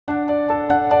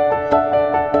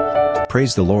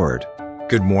Praise the Lord.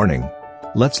 Good morning.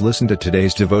 Let's listen to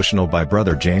today's devotional by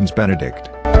Brother James Benedict.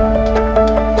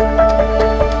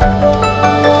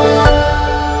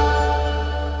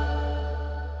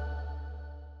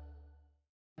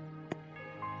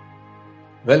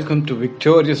 Welcome to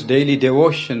Victorious Daily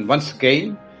Devotion once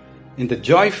again in the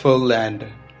joyful and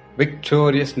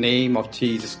victorious name of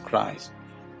Jesus Christ.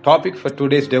 Topic for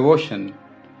today's devotion: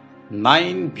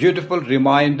 9 beautiful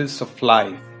reminders of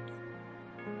life.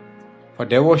 For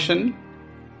devotion,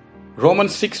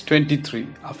 Romans 6:23,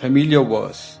 a familiar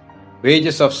verse.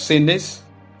 Wages of sin is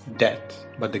death,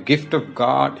 but the gift of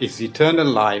God is eternal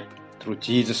life through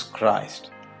Jesus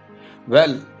Christ.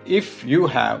 Well, if you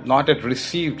have not yet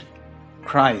received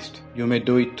Christ, you may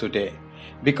do it today,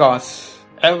 because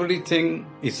everything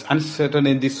is uncertain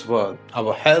in this world.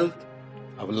 Our health,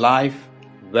 our life,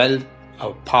 wealth,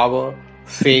 our power,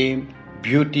 fame,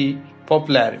 beauty,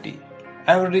 popularity.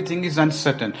 Everything is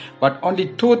uncertain, but only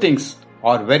 2 things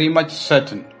are very much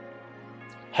certain: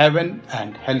 heaven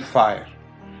and hellfire,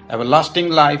 everlasting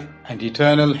life and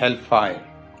eternal hellfire.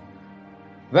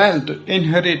 Well, to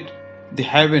inherit the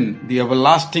heaven, the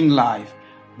everlasting life,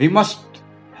 we must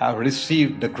have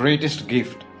received the greatest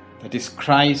gift, that is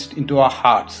Christ, into our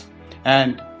hearts,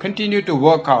 and continue to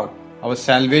work out our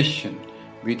salvation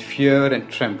with fear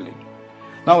and trembling.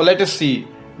 Now let us see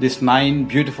these 9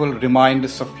 beautiful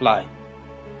reminders of life.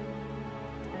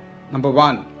 Number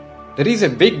 1, there is a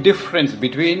big difference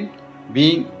between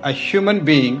being a human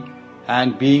being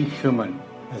and being human.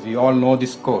 As we all know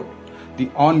this quote, the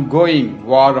ongoing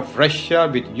war of Russia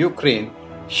with Ukraine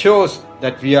shows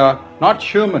that we are not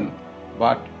human,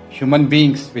 but human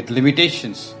beings with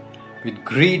limitations, with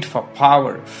greed for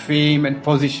power, fame, and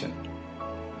position.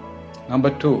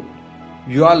 Number 2,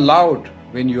 you are loved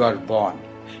when you are born.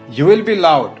 You will be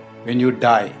loved when you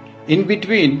die. In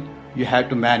between, you have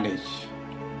to manage.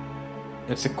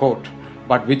 That's a quote.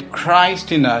 But with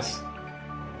Christ in us,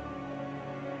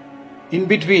 in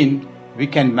between, we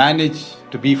can manage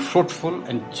to be fruitful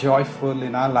and joyful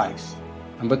in our lives.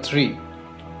 Number 3,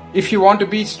 if you want to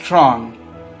be strong,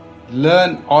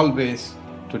 learn always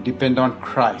to depend on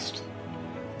Christ.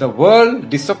 The world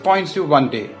disappoints you one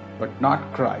day, but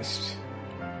not Christ.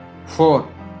 4,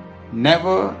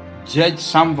 never judge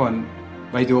someone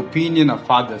by the opinion of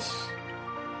others.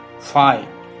 5,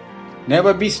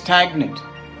 never be stagnant.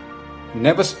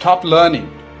 Never stop learning.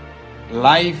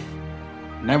 Life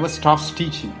never stops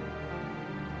teaching.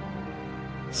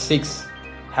 6,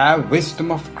 have wisdom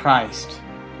of Christ.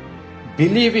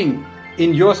 Believing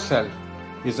in yourself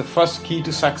is the first key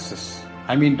to success.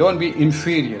 Don't be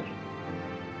inferior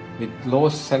with low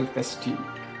self-esteem.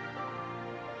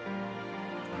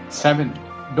 7,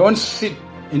 don't sit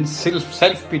in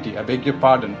self-pity.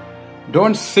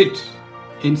 Don't sit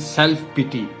in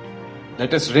self-pity.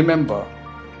 Let us remember,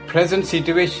 present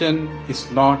situation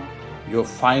is not your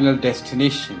final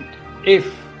destination. If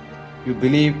you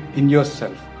believe in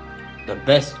yourself, the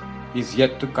best is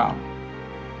yet to come.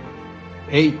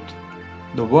 8,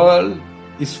 the world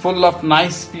is full of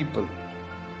nice people.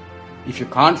 If you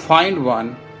can't find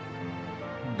one,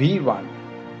 be one.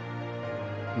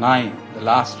 9, the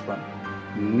last one,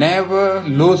 never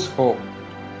lose hope.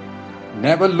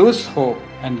 Never lose hope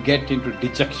and get into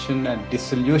dejection and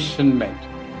disillusionment.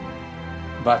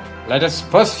 But let us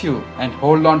pursue and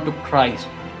hold on to Christ,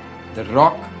 the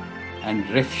rock and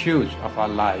refuge of our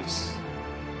lives.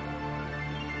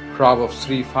 Proverbs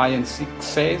 3, 5 and 6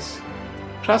 says,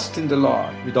 trust in the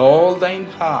Lord with all thine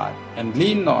heart, and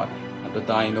lean not unto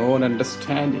thine own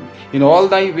understanding. In all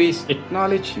thy ways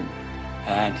acknowledge him,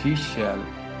 and he shall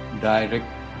direct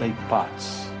thy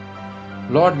paths.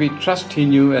 Lord, we trust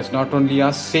in you as not only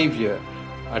our Savior,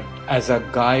 but as our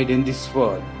guide in this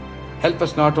world. Help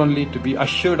us not only to be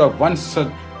assured of one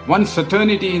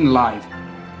certainty in life,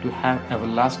 to have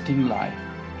everlasting life,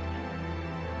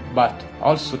 but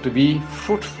also to be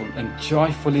fruitful and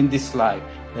joyful in this life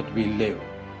that we live.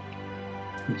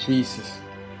 In Jesus'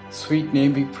 sweet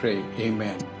name we pray.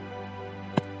 Amen.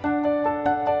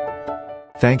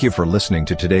 Thank you for listening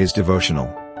to today's devotional.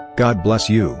 God bless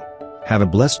you. Have a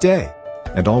blessed day.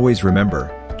 And always remember,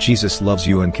 Jesus loves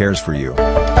you and cares for you.